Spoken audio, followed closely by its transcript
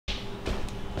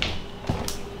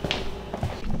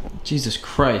Jesus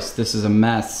Christ, this is a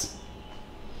mess.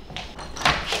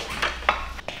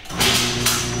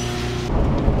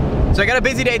 So I got a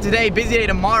busy day today, busy day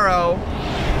tomorrow.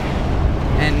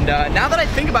 And now that I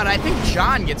think about it, I think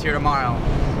John gets here tomorrow.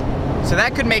 So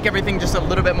that could make everything just a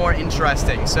little bit more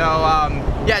interesting. So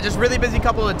yeah, just really busy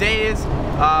couple of days,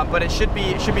 but it should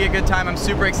be a good time. I'm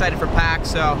super excited for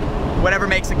PAX, so whatever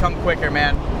makes it come quicker,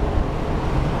 man.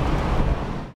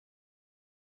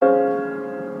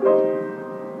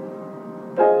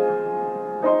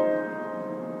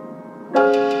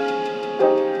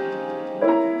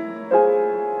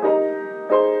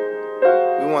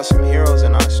 We want some heroes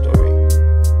in our story.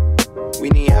 We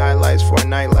need highlights for a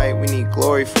nightlight. We need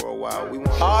glory for a while. We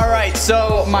want. All right,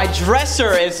 so my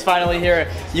dresser is finally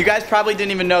here. You guys probably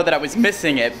didn't even know that I was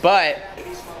missing it, but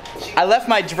I left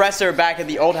my dresser back at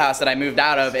the old house that I moved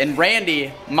out of, and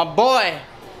Randy, my boy,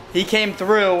 he came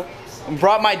through and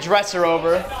brought my dresser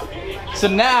over. So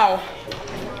now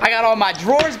I got all my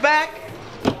drawers back.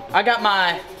 I got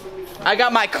my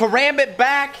karambit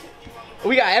back.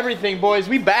 We got everything, boys.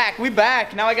 We back.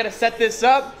 Now I gotta set this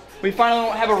up. We finally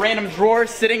don't have a random drawer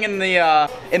sitting in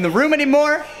the room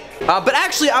anymore. But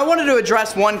actually, I wanted to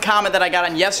address one comment that I got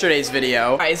on yesterday's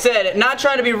video. It said, not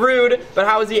trying to be rude, but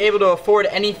how is he able to afford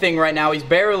anything right now? He's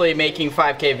barely making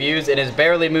 5K views and is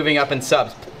barely moving up in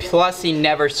subs. Plus, he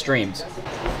never streams.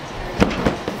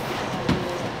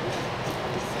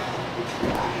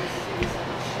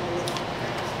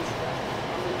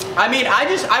 I mean,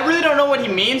 I really don't know what he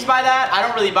means by that. I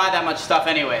don't really buy that much stuff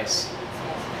anyways.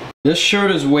 This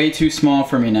shirt is way too small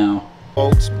for me now.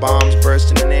 Boats, bombs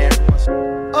bursting in the air.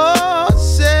 Oh,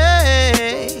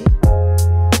 say,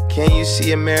 can you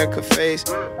see America face?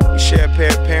 We share a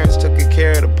pair of parents, took good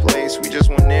care of the place. We just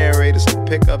want narrators to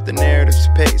pick up the narrative's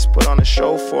pace. Put on a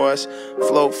show for us,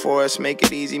 float for us, make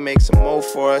it easy, make some mo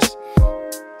for us.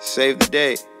 Save the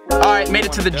day. All right, made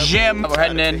it to the gym. We're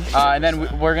heading in, and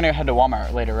then we're gonna head to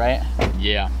Walmart later, right?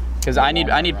 Yeah. Because I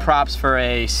need props for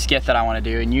a skit that I want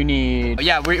to do, and you need,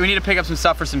 yeah, we need to pick up some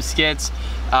stuff for some skits.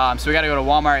 So we gotta go to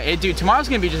Walmart. Hey, dude, tomorrow's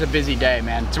gonna be just a busy day,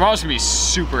 man. Tomorrow's gonna be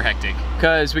super hectic.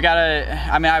 Cause we gotta,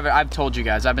 I mean, I've told you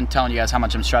guys, I've been telling you guys how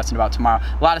much I'm stressing about tomorrow.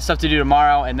 A lot of stuff to do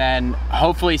tomorrow, and then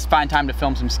hopefully find time to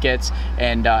film some skits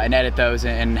and edit those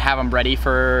and have them ready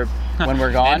for when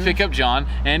we're gone. And pick up John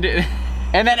and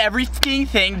then everything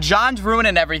thing. John's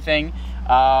ruining everything.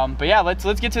 But yeah, let's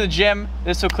get to the gym.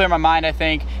 This will clear my mind, I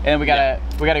think. And then we gotta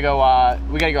go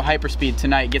hyperspeed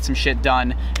tonight, get some shit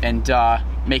done, and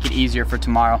make it easier for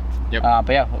tomorrow. Yep. But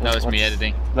yeah, that was me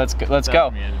editing. Let's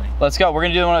go. We're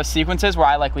gonna do one of those sequences where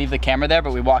I like leave the camera there,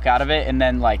 but we walk out of it, and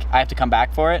then like I have to come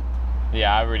back for it.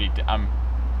 Yeah, I'm.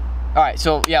 All right,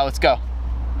 so yeah, let's go.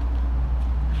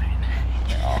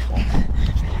 You're awful.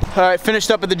 All right,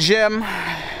 finished up at the gym.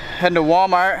 Heading to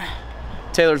Walmart.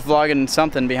 Taylor's vlogging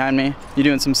something behind me. You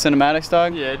doing some cinematics,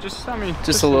 dog? Yeah, just a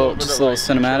little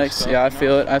cinematics. Stuff, yeah, I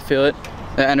feel it.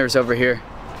 The ender's over here.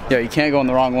 Yeah, you can't go on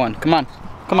the wrong one. Come on,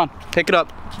 pick it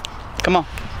up. Come on.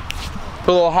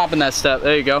 Put a little hop in that step.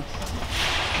 There you go.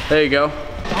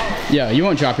 Yeah, you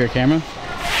won't drop your camera.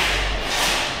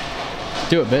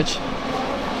 Do it, bitch.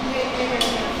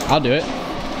 I'll do it.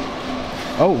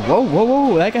 Oh,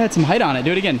 whoa. That guy had some height on it.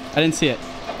 Do it again. I didn't see it.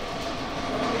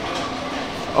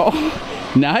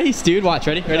 Oh, nice, dude. Watch,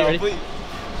 ready? No, dude,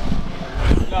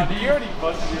 you already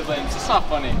busted your legs. It's not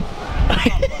funny.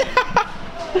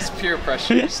 It's pure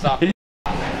pressure. Stop it.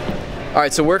 All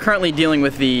right, so we're currently dealing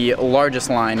with the largest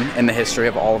line in the history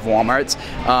of all of Walmart's.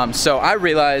 So I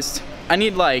realized I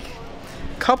need like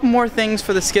a couple more things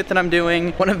for the skit that I'm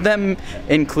doing. One of them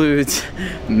includes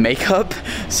makeup.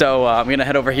 So I'm gonna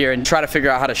head over here and try to figure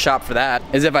out how to shop for that,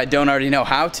 as if I don't already know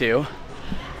how to.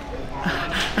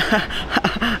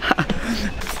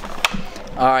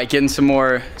 All right, getting some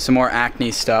more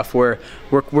acne stuff. We're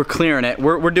clearing it.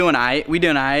 We're doing aight. We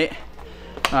doing aight.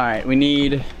 All right, I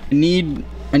need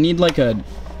like a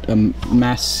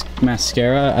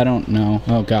mascara. I don't know.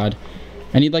 Oh God,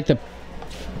 I need like the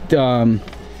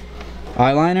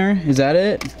eyeliner. Is that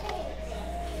it?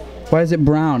 Why is it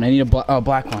brown? I need a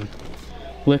black one.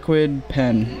 Liquid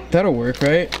pen. That'll work,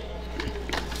 right?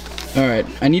 All right,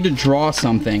 I need to draw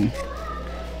something.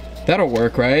 That'll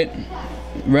work, right?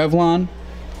 Revlon.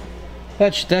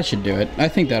 That should do it. I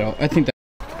think that. All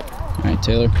right,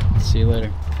 Taylor. See you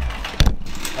later.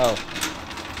 Oh,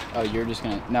 you're just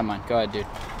gonna. Never mind. Go ahead, dude.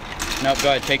 No, go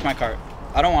ahead. Take my cart.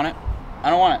 I don't want it.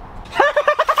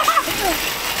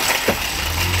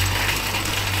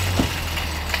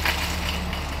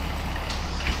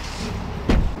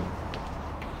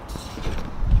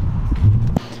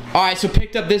 All right, so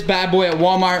picked up this bad boy at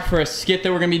Walmart for a skit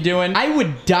that we're gonna be doing. I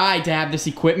would die to have this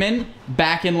equipment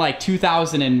back in like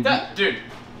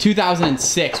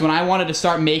 2006 when I wanted to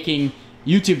start making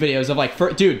YouTube videos of like,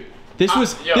 dude, this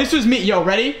was me. Yo,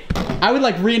 ready? I would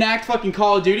like reenact fucking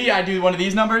Call of Duty. I'd do one of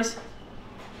these numbers.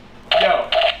 Yo,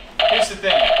 here's the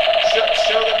thing.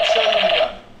 Show them the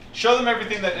gun. Show them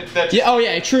everything that yeah, oh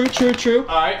yeah, true.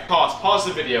 All right, pause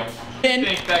the video. What do you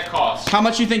think that costs? How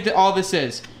much do you think that all this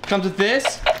is? Comes with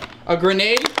this, a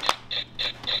grenade,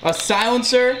 a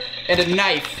silencer, and a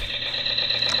knife.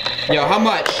 Yo, how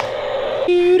much?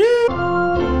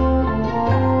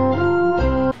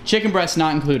 Chicken breast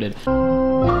not included.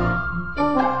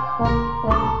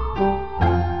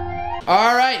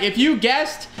 All right, if you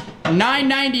guessed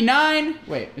 $9.99.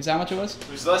 Wait, is that how much it was?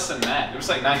 It was less than that. It was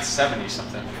like $9.70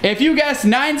 something. If you guessed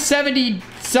 $9.70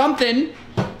 something,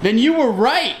 then you were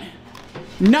right.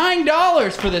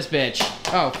 $9 for this bitch.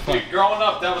 Oh, fuck. Dude, growing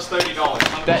up, that was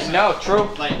 $30. No, true.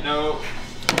 Like, no.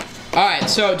 All right,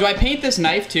 so do I paint this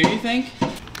knife too, you think?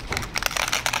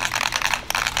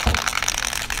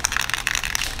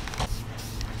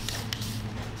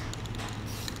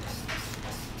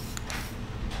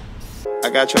 I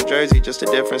got your jersey, just a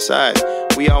different size.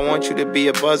 We all want you to be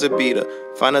a buzzer beater.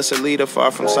 Find us a leader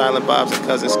far from silent bobs and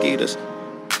cousin skeeters.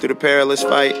 Through the perilous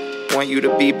fight, want you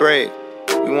to be brave.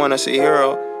 We want us a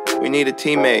hero, we need a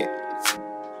teammate.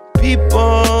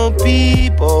 People, we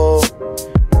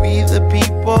the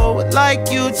people would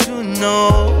like you to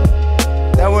know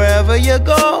that wherever you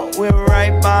go, we're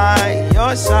right by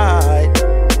your side.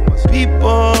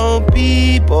 People,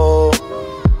 we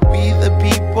the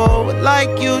people would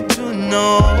like you to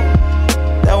know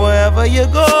that wherever you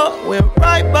go, we're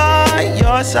right by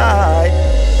your side.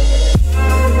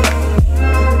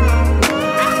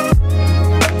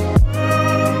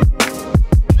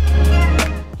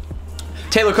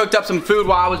 Taylor cooked up some food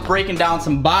while I was breaking down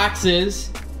some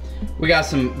boxes. We got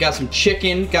some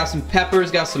chicken, got some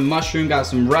peppers, got some mushroom, got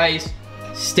some rice,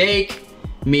 steak,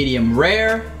 medium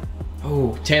rare.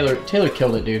 Oh, Taylor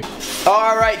killed it, dude.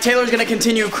 All right, Taylor's gonna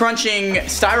continue crunching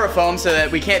styrofoam so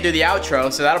that we can't do the outro,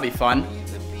 so that'll be fun.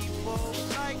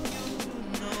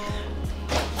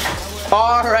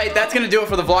 All right, that's gonna do it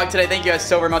for the vlog today. Thank you guys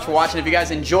so very much for watching. If you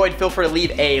guys enjoyed, feel free to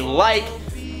leave a like,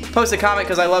 post a comment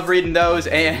because I love reading those,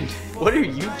 and what are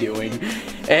you doing?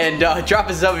 And drop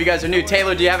us a sub if you guys are new.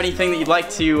 Taylor, do you have anything that you'd like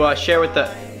to share with the...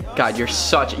 God, you're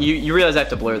such... You realize I have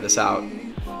to blur this out.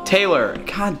 Taylor,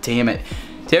 god damn it.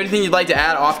 Do you have anything you'd like to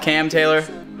add off cam, Taylor?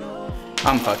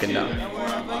 I'm fucking done.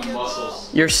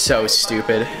 You're so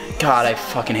stupid. God, I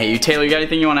fucking hate you. Taylor, you got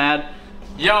anything you want to add?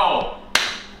 Yo!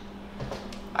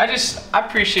 I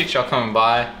appreciate y'all coming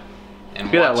by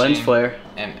and Look at that lens flare.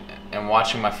 And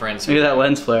watching my friends. Look at that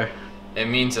lens flare. It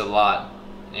means a lot,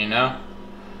 you know?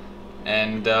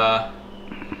 And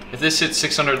if this hits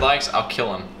 600 likes, I'll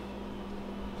kill him.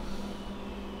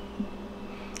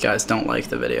 Guys, don't like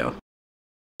the video.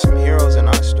 Some heroes in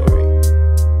our story.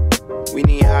 We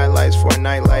need highlights for a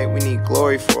nightlight. We need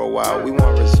glory for a while. We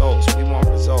want results.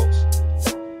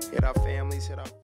 Hit our families, hit our